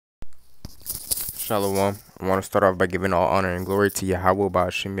Shalom. I want to start off by giving all honor and glory to Yahweh,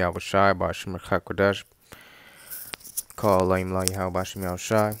 Ba'ashim Yahushai, Ba'ashim Kodesh, Call Laim La Yahweh, Ba'ashim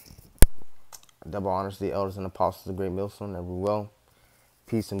Yahushai. Double honors to the elders and apostles of the great millstone, every well.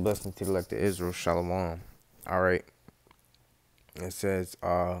 Peace and blessing to the elect of Israel. Shalom. All right. It says,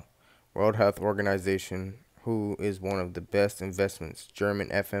 World Health Organization, who is one of the best investments. German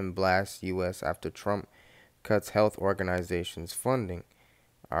FM blasts U.S. after Trump cuts health organizations funding.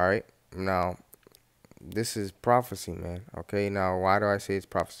 All right. Now, this is prophecy, man. Okay, now why do I say it's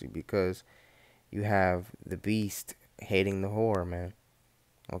prophecy? Because you have the beast hating the whore, man.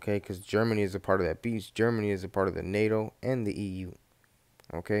 Okay, because Germany is a part of that beast. Germany is a part of the NATO and the EU.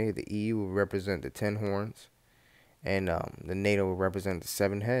 Okay, the EU will represent the 10 horns, and the NATO will represent the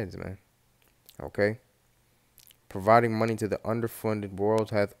 7 heads, man. Okay, providing money to the underfunded World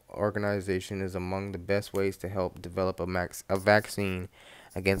Health Organization is among the best ways to help develop a vaccine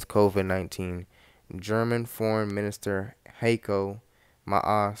against COVID-19. German Foreign Minister Heiko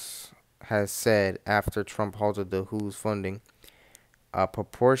Maas has said after Trump halted the WHO's funding,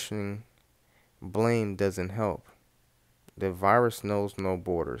 proportioning blame doesn't help. The virus knows no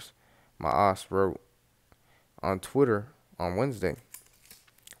borders. Maas wrote on Twitter on Wednesday,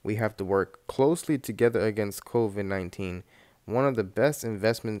 "We have to work closely together against COVID-19. One of the best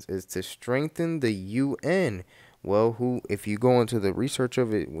investments is to strengthen the UN." Well, if you go into the research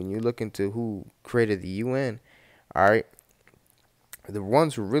of it, when you look into who created the UN, all right, the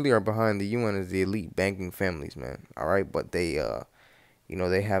ones who really are behind the UN is the elite banking families, man. All right, but they,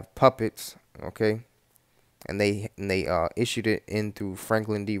 they have puppets, okay, and they issued it in through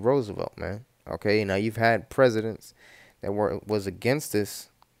Franklin D. Roosevelt, man. Okay, now you've had presidents that was against this,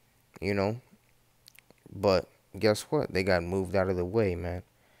 but guess what? They got moved out of the way, man.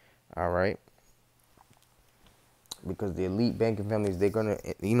 All right. Because the elite banking families, they're gonna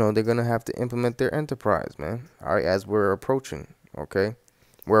have to implement their enterprise, man. All right, as we're approaching, okay,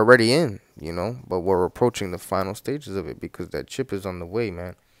 we're already in, but we're approaching the final stages of it because that chip is on the way,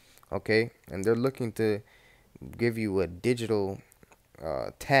 man. Okay, and they're looking to give you a digital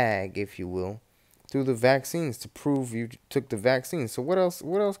tag, if you will, through the vaccines to prove you took the vaccine. So what else?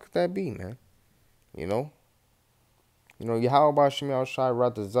 What else could that be, man? Yahweh Shemiel Shai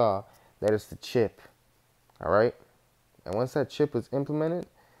Ratazah, that is the chip. All right. And once that chip is implemented,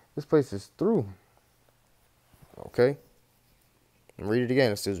 this place is through. Okay? And read it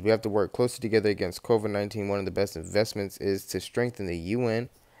again. It says, we have to work closely together against COVID-19. One of the best investments is to strengthen the UN,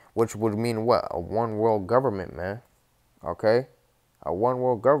 which would mean what? A one world government, man. Okay? A one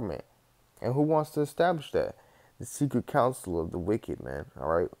world government. And who wants to establish that? The secret council of the wicked, man. All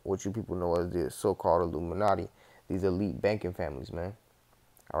right? What you people know as the so-called Illuminati. These elite banking families, man.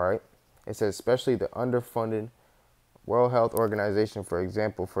 All right? It says, especially the underfunded World Health Organization, for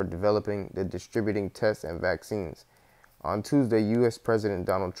example, for developing the distributing tests and vaccines. On Tuesday, U.S. President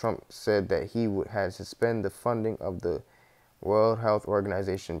Donald Trump said that he had suspended the funding of the World Health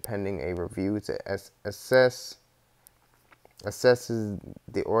Organization pending a review to assesses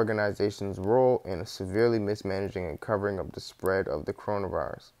the organization's role in severely mismanaging and covering up the spread of the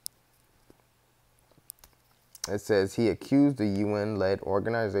coronavirus. It says he accused the UN-led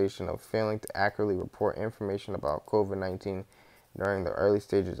organization of failing to accurately report information about COVID-19 during the early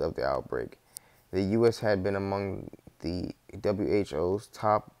stages of the outbreak. The U.S. had been among the WHO's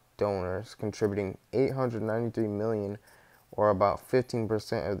top donors, contributing $893 million, or about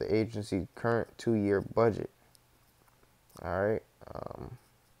 15% of the agency's current 2-year budget. All right.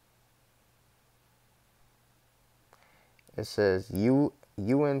 It says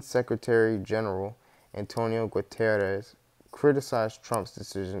UN Secretary General Antonio Guterres criticized Trump's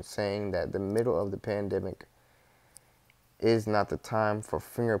decision, saying that the middle of the pandemic is not the time for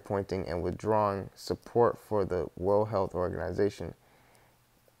finger-pointing and withdrawing support for the World Health Organization.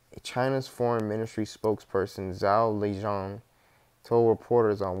 China's Foreign Ministry spokesperson Zhao Lijian told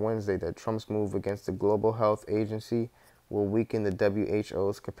reporters on Wednesday that Trump's move against the Global Health Agency will weaken the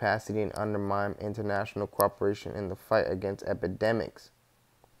WHO's capacity and undermine international cooperation in the fight against epidemics.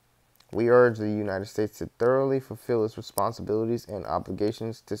 We urge the United States to thoroughly fulfill its responsibilities and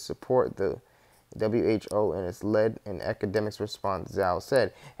obligations to support the WHO in its lead and academics response, Zhao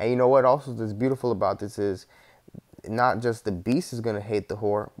said. And you know what also is beautiful about this is not just the beast is going to hate the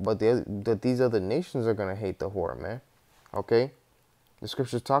whore, but these other nations are going to hate the whore, man. Okay? The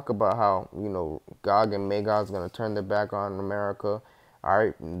scriptures talk about how, Gog and Magog is going to turn their back on America. All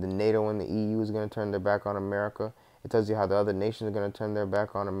right? The NATO and the EU is going to turn their back on America. It tells you how the other nations are going to turn their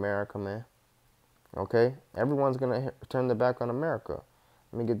back on America, man. Okay? Everyone's going to turn their back on America.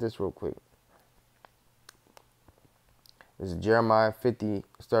 Let me get this real quick. This is Jeremiah 50,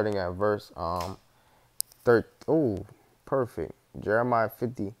 starting at verse Oh, perfect. Jeremiah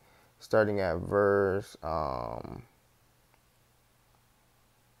 50, starting at verse, dang,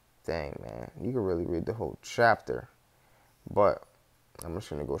 man. You can really read the whole chapter, but I'm just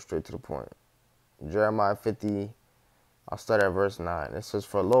going to go straight to the point. Jeremiah 50, I'll start at verse 9. It says,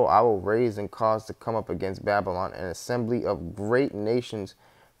 "For lo, I will raise and cause to come up against Babylon an assembly of great nations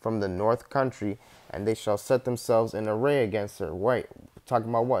from the north country, and they shall set themselves in array against her." Wait, talking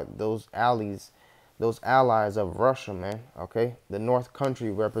about what? Those allies of Russia, man. Okay? The north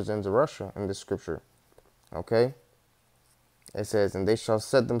country represents Russia in the scripture. Okay? It says, "And they shall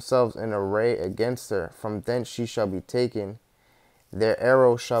set themselves in array against her. From thence she shall be taken. Their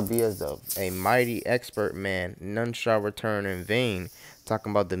arrow shall be as of a mighty expert man. None shall return in vain."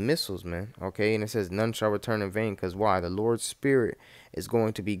 Talking about the missiles, man. Okay, and it says none shall return in vain because why? The Lord's Spirit is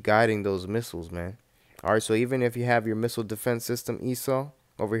going to be guiding those missiles, man. All right, so even if you have your missile defense system, Esau,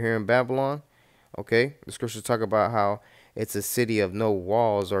 over here in Babylon, okay, the scriptures talk about how it's a city of no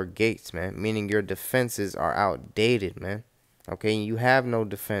walls or gates, man, meaning your defenses are outdated, man. Okay, you have no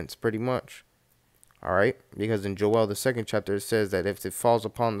defense pretty much. All right, because in Joel, the 2nd chapter, it says that if it falls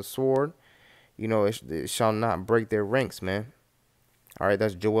upon the sword, you know, it shall not break their ranks, man. All right,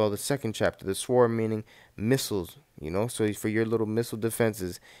 that's Joel, the 2nd chapter. The sword meaning missiles, you know. So for your little missile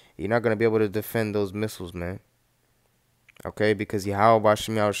defenses, you're not going to be able to defend those missiles, man. Okay, because Yahweh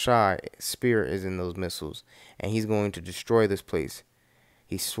Shemel Shai, spirit is in those missiles, and he's going to destroy this place.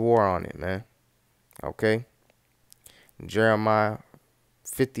 He swore on it, man. Okay, Jeremiah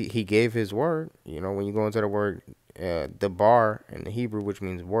 50, he gave his word. You know, when you go into the word debar in the Hebrew, which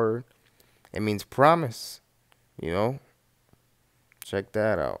means word, it means promise. You know, check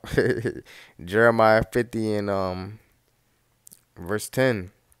that out. Jeremiah 50 and verse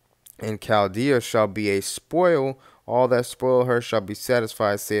 10. "And Chaldea shall be a spoil, all that spoil her shall be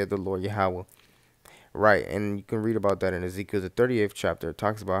satisfied, saith the Lord Yahweh." Right, and you can read about that in Ezekiel, the 38th chapter. It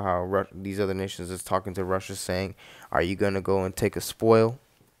talks about how these other nations is talking to Russia, saying, "Are you going to go and take a spoil,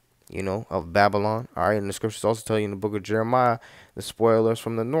 you know, of Babylon?" All right, and the scriptures also tell you in the book of Jeremiah, the spoilers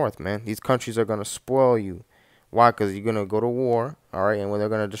from the north, man. These countries are going to spoil you. Why? Because you're going to go to war, all right, and when they're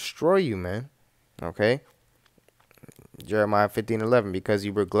going to destroy you, man, okay? Jeremiah 15:11, "Because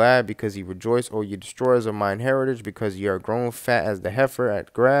you were glad, because you rejoiced, O you destroyers of mine heritage, because ye are grown fat as the heifer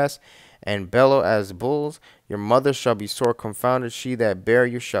at grass, and bellow as bulls. Your mother shall be sore confounded. She that bare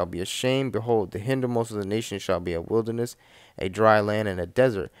you shall be ashamed. Behold, the hindermost of the nations shall be a wilderness, a dry land, and a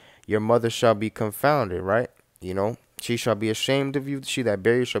desert. Your mother shall be confounded," right? You know, she shall be ashamed of you. She that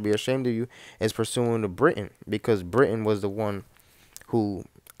bare you shall be ashamed of you, is pursuing to Britain, because Britain was the one who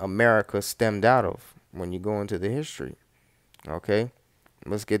America stemmed out of when you go into the history. Okay,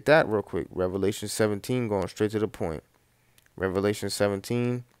 let's get that real quick. Revelation 17, going straight to the point. Revelation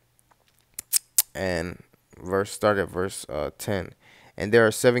 17 and start at verse 10. "And there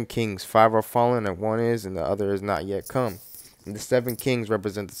are 7 kings, 5 are fallen, and one is, and the other is not yet come." And the 7 kings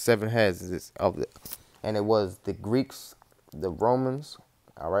represent the 7 heads and it was the Greeks, the Romans.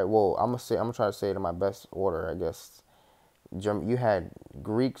 All right, well, I'm gonna try to say it in my best order, I guess. You had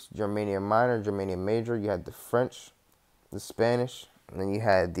Greeks, Germanium Minor, Germanium Major. You had the French, the Spanish, and then you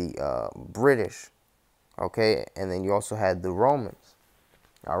had the British, okay, and then you also had the Romans.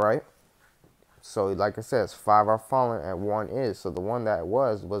 All right, so like I said, 5 are fallen and 1 is. So the one that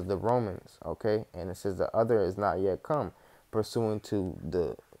was the Romans, okay, and it says the other is not yet come, pursuant to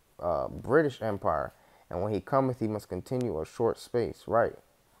the British Empire, and when he cometh, he must continue a short space, right?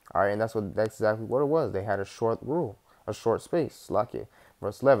 All right, and that's exactly what it was. They had a short rule, a short space. Like it.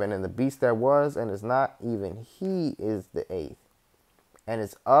 Verse 11, "And the beast that was and is not, even he is the 8th, and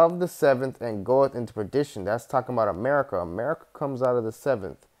is of the 7th, and goeth into perdition." That's talking about America. America comes out of the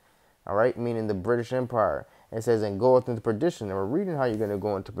 7th, all right, meaning the British Empire. And it says, "and goeth into perdition." And we're reading how you're going to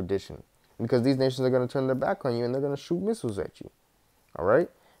go into perdition, because these nations are going to turn their back on you, and they're going to shoot missiles at you, all right?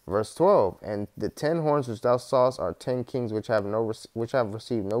 Verse 12, "And the 10 horns which thou sawest are 10 kings which have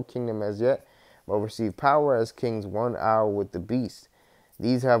received no kingdom as yet, but receive power as kings 1 hour with the beast.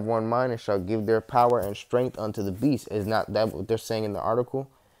 These have one mind, and shall give their power and strength unto the beast." Is not that what they're saying in the article?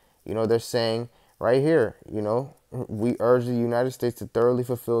 You know, they're saying right here, you know, "We urge the United States to thoroughly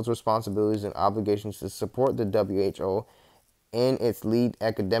fulfill its responsibilities and obligations to support the WHO in its lead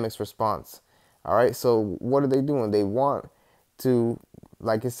academics response." All right, so what are they doing? They want to,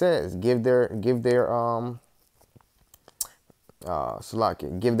 like it says, give their give their mind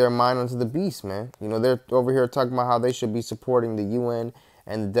unto the beast, man. You know, they're over here talking about how they should be supporting the UN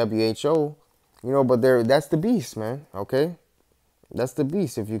and the WHO, you know, but that's the beast, man. Okay, that's the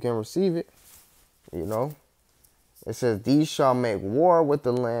beast. If you can receive it, you know. It says, these shall make war with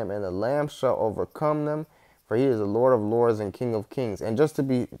the Lamb, and the Lamb shall overcome them, for he is the Lord of lords and King of kings. And just to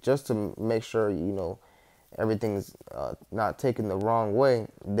make sure, everything's not taken the wrong way,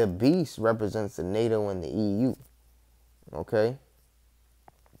 the beast represents the NATO and the EU. Okay?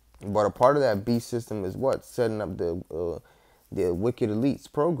 But a part of that beast system is what? Setting up the Wicked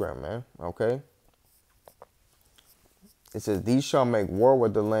Elites program, man. Okay? It says, these shall make war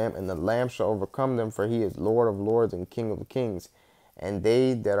with the Lamb, and the Lamb shall overcome them, for he is Lord of lords and King of kings. And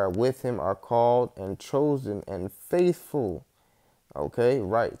they that are with him are called and chosen and faithful. Okay,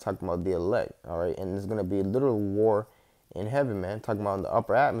 right. Talking about the elect. All right. And there's going to be a literal war in heaven, man. Talking about in the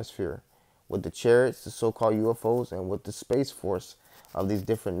upper atmosphere with the chariots, the so-called UFOs, and with the space force of these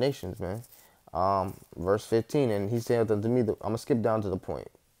different nations, man. Verse 15, and he said unto me, I'm going to skip down to the point.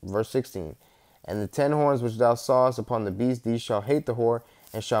 Verse 16, and the 10 horns which thou sawest upon the beast, these shall hate the whore,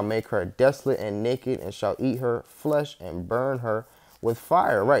 and shall make her desolate and naked, and shall eat her flesh and burn her with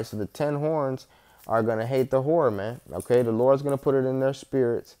fire. Right, so the 10 horns are going to hate the whore, man. Okay, the Lord's going to put it in their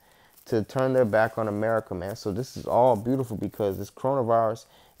spirits to turn their back on America, man. So this is all beautiful because this coronavirus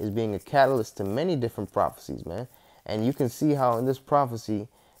is being a catalyst to many different prophecies, man. And you can see how in this prophecy,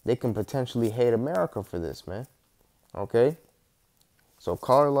 they can potentially hate America for this, man. Okay? So,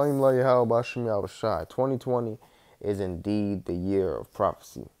 2020 is indeed the year of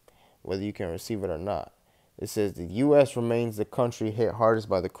prophecy, whether you can receive it or not. It says the U.S. remains the country hit hardest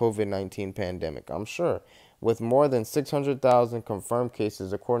by the COVID-19 pandemic. I'm sure. With more than 600,000 confirmed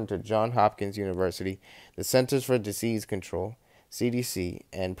cases, according to Johns Hopkins University, the Centers for Disease Control, CDC,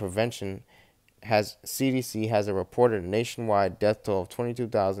 and Prevention CDC has a reported nationwide death toll of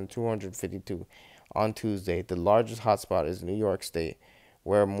 22,252 on Tuesday. The largest hotspot is New York State,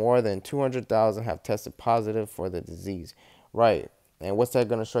 where more than 200,000 have tested positive for the disease. Right. And what's that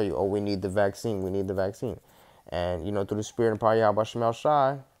going to show you? Oh, we need the vaccine. We need the vaccine. And, through the spirit and power of Yahweh Shemel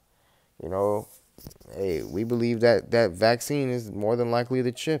Shai, hey, we believe that that vaccine is more than likely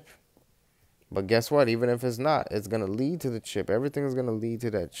the chip. But guess what? Even if it's not, it's going to lead to the chip. Everything is going to lead to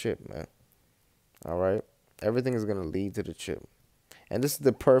that chip, man. All right? Everything is going to lead to the chip. And this is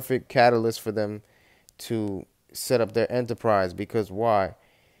the perfect catalyst for them to set up their enterprise, because why?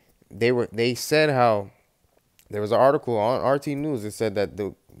 They said how there was an article on RT News that said that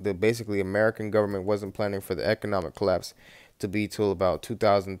the basically American government wasn't planning for the economic collapse to be till about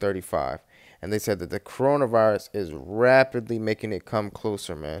 2035. And they said that the coronavirus is rapidly making it come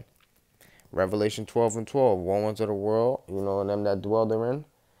closer, man. Revelation 12:12, ones of the world, and them that dwell therein.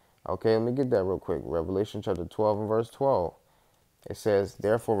 Okay, let me get that real quick. Revelation chapter 12 and verse 12. It says,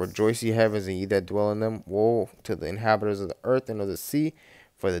 therefore rejoice ye heavens, and ye that dwell in them. Woe to the inhabitants of the earth and of the sea,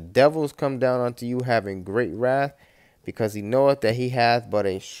 for the devil is come down unto you, having great wrath, because he knoweth that he hath but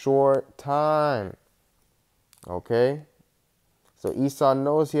a short time. Okay? So Esau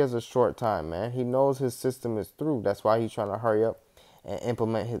knows he has a short time, man. He knows his system is through. That's why he's trying to hurry up and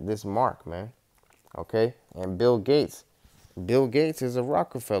implement this mark, man. Okay? And Bill Gates is a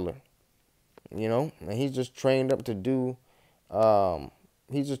Rockefeller. And he's just trained up to do what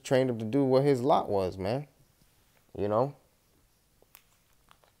his lot was, man.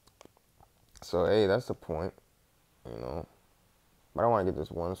 So, hey, that's the point, But I want to get this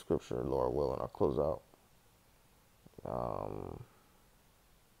one scripture, Lord willing, I'll close out.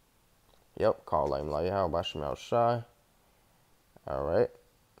 Yep, call Laim Layah Bashim Shai. All right.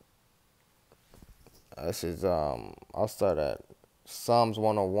 This is, I'll start at Psalms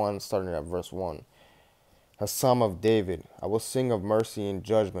 101, starting at verse 1. A psalm of David. I will sing of mercy and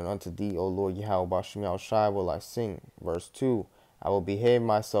judgment unto thee, O Lord Yahweh Bashim Shai will I sing. Verse 2. I will behave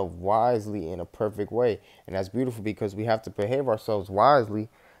myself wisely in a perfect way. And that's beautiful because we have to behave ourselves wisely,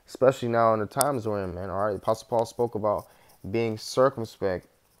 especially now in the times we're in, man. All right. Apostle Paul spoke about being circumspect,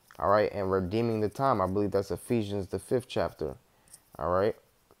 all right, and redeeming the time. I believe that's Ephesians, the 5th chapter. All right.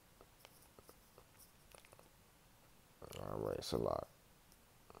 All right. It's a lot.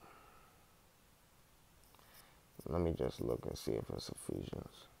 Let me just look and see if it's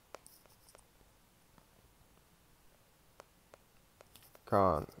Ephesians.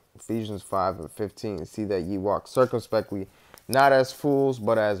 Ephesians 5 and 15. See that ye walk circumspectly, not as fools,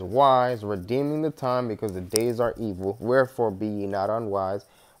 but as wise, redeeming the time, because the days are evil. Wherefore be ye not unwise,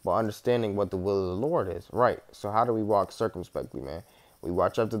 but understanding what the will of the Lord is. Right. So how do we walk circumspectly, man? We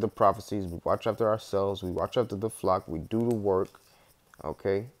watch after the prophecies. We watch after ourselves. We watch after the flock. We do the work.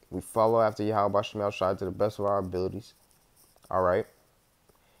 Okay. We follow after Yahweh Bashim Shai to the best of our abilities. All right.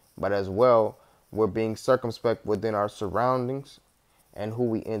 But as well, we're being circumspect within our surroundings and who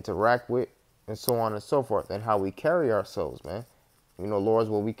we interact with, and so on and so forth, and how we carry ourselves, man. Lords,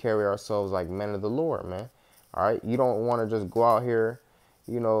 will we carry ourselves like men of the Lord, man? All right, you don't want to just go out here,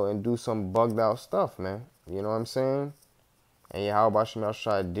 and do some bugged out stuff, man. You know what I'm saying? And Yahweh Shemel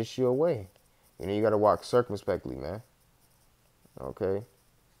Shai dish you away. You got to walk circumspectly, man. Okay.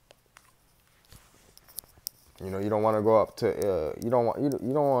 You don't want to go up to you don't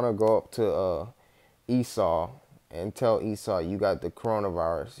want to go up to Esau and tell Esau you got the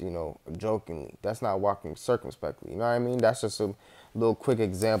coronavirus, jokingly. That's not walking circumspectly. You know what I mean? That's just a little quick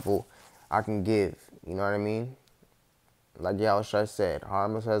example I can give. You know what I mean? Like Yahushua said,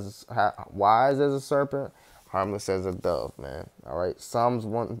 wise as a serpent, harmless as a dove, man. All right. Psalms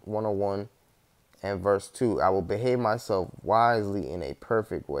 101 and verse 2. I will behave myself wisely in a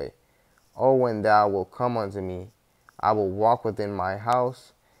perfect way. Oh, when thou wilt come unto me, I will walk within my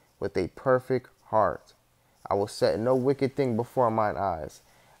house with a perfect heart. I will set no wicked thing before mine eyes.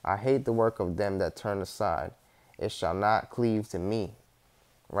 I hate the work of them that turn aside. It shall not cleave to me.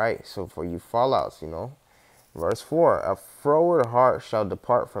 Right? So for you fallouts, Verse 4. A froward heart shall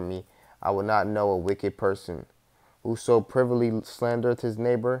depart from me. I will not know a wicked person. Whoso privily slandereth his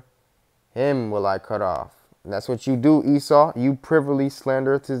neighbor, him will I cut off. And that's what you do, Esau. You privily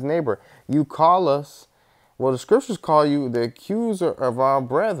slandereth his neighbor. You call us, well, the scriptures call you the accuser of our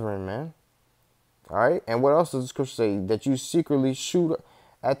brethren, man. All right. And what else does the scripture say? That you secretly shoot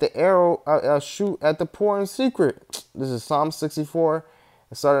at the arrow, shoot at the poor in secret. This is Psalm 64,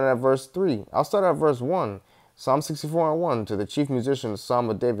 starting at verse 3. I'll start at verse 1. Psalm 64 and 1. To the chief musician, the Psalm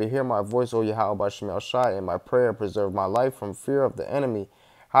of David, hear my voice, O Yahweh by Shemel Shai, and my prayer preserve my life from fear of the enemy.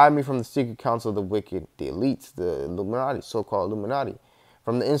 Hide me from the secret counsel of the wicked, the elites, the Illuminati, so-called Illuminati,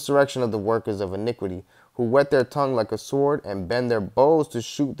 from the insurrection of the workers of iniquity, who whet their tongue like a sword and bend their bows to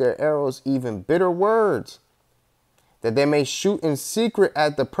shoot their arrows, even bitter words, that they may shoot in secret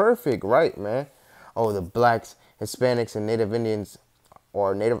at the perfect. Right, man? Oh, the blacks, Hispanics, and Native Indians,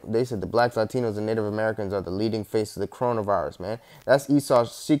 they said the blacks, Latinos, and Native Americans are the leading face of the coronavirus, man. That's Esau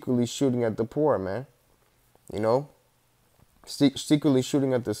secretly shooting at the poor, man. Secretly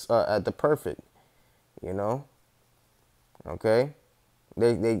shooting at the perfect, okay?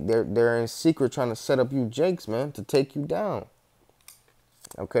 They're in secret trying to set up you jakes, man, to take you down,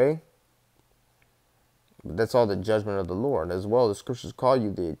 okay? But that's all the judgment of the Lord. As well, the scriptures call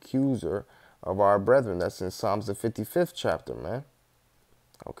you the accuser of our brethren. That's in Psalms the 55th chapter, man.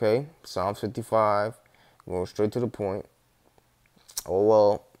 Okay, Psalms 55, going straight to the point. Oh,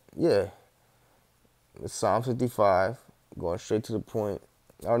 well, yeah. It's Psalms 55, going straight to the point.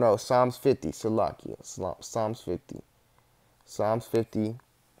 Oh, no, Psalms 50, Salakia. Psalms 50. Psalms 50,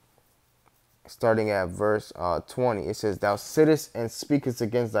 starting at verse 20. It says, Thou sittest and speakest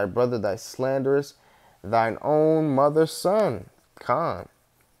against thy brother, thy slanderest thine own mother's son. Khan.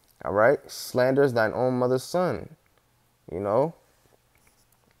 All right? Slanders thine own mother's son.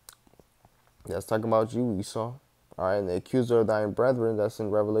 That's talking about you, Esau. All right, and the accuser of thine brethren, that's in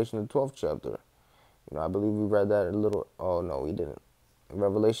Revelation, the 12th chapter. I believe we read that a little. Oh, no, we didn't.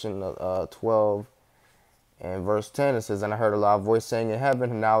 Revelation 12 and verse 10, it says, And I heard a loud voice saying in heaven,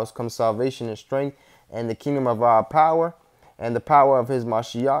 And now has come salvation and strength, and the kingdom of our power, and the power of his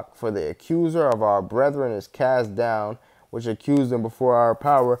Mashiach. For the accuser of our brethren is cast down, which accused them before our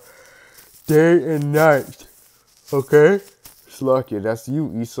power day and night. Okay? Slakia, that's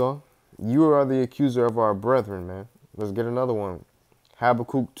you, Esau. You are the accuser of our brethren, man. Let's get another one.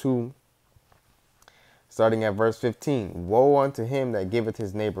 Habakkuk 2, starting at verse 15. Woe unto him that giveth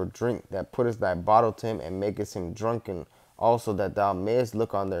his neighbor drink, that putteth thy bottle to him and makest him drunken, also that thou mayest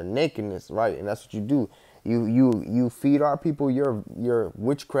look on their nakedness. Right, and that's what you do. You feed our people your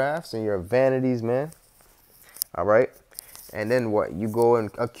witchcrafts and your vanities, man. All right? And then what? You go and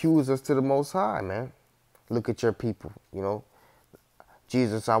accuse us to the Most High, man. Look at your people,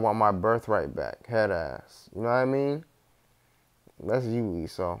 Jesus, I want my birthright back. Head ass. You know what I mean? That's you,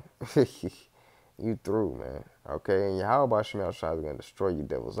 Esau. You through, man. Okay? And Yahweh Shemel Shai is going to destroy you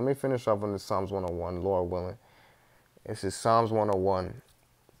devils. Let me finish off on this Psalms 101, Lord willing. This is Psalms 101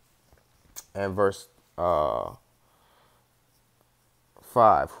 and verse 5.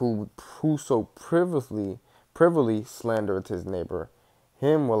 Whoso privily slandereth his neighbor,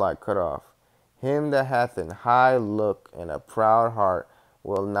 him will I cut off. Him that hath an high look and a proud heart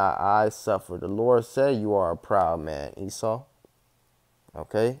will not I suffer. The Lord said you are a proud man, Esau.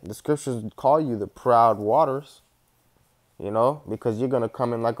 Okay? The scriptures call you the proud waters, because you're going to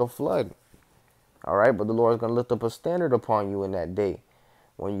come in like a flood. All right? But the Lord is going to lift up a standard upon you in that day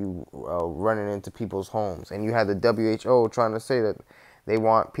when you running into people's homes. And you have the WHO trying to say that they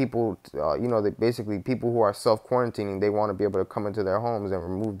want people, they basically people who are self-quarantining, they want to be able to come into their homes and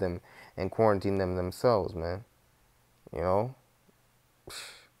remove them and quarantine them themselves, man.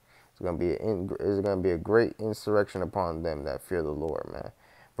 It's It's gonna be a great insurrection upon them that fear the Lord, man.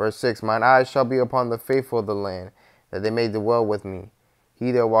 Verse 6, mine eyes shall be upon the faithful of the land, that they may dwell with me.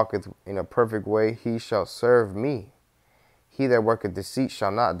 He that walketh in a perfect way, he shall serve me. He that worketh deceit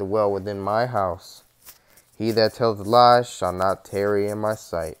shall not dwell within my house. He that telleth lies shall not tarry in my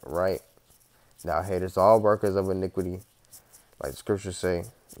sight. Right? Now haters all workers of iniquity. Like the scriptures say,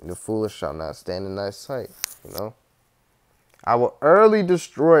 the foolish shall not stand in thy sight. You know? I will early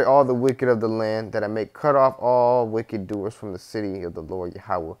destroy all the wicked of the land, that I may cut off all wicked doers from the city of the Lord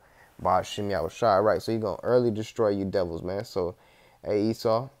Yahweh. Ba'ashim Yahushua. Right, so you're going to early destroy you devils, man. So, hey,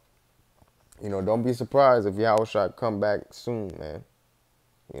 Esau, you know, don't be surprised if Yahushua come back soon, man.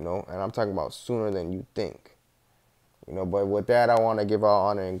 You know, and I'm talking about sooner than you think. You know, but with that, I want to give all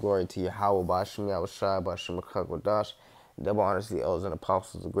honor and glory to Yahweh, Ba'ashim Yahushua, Ba'ashim Chakwadosh. Double honors to the elders and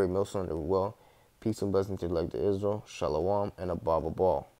apostles, the great millstone of the well. Peace and blessings to the elect of Israel, Shalom, and a Baba Ball.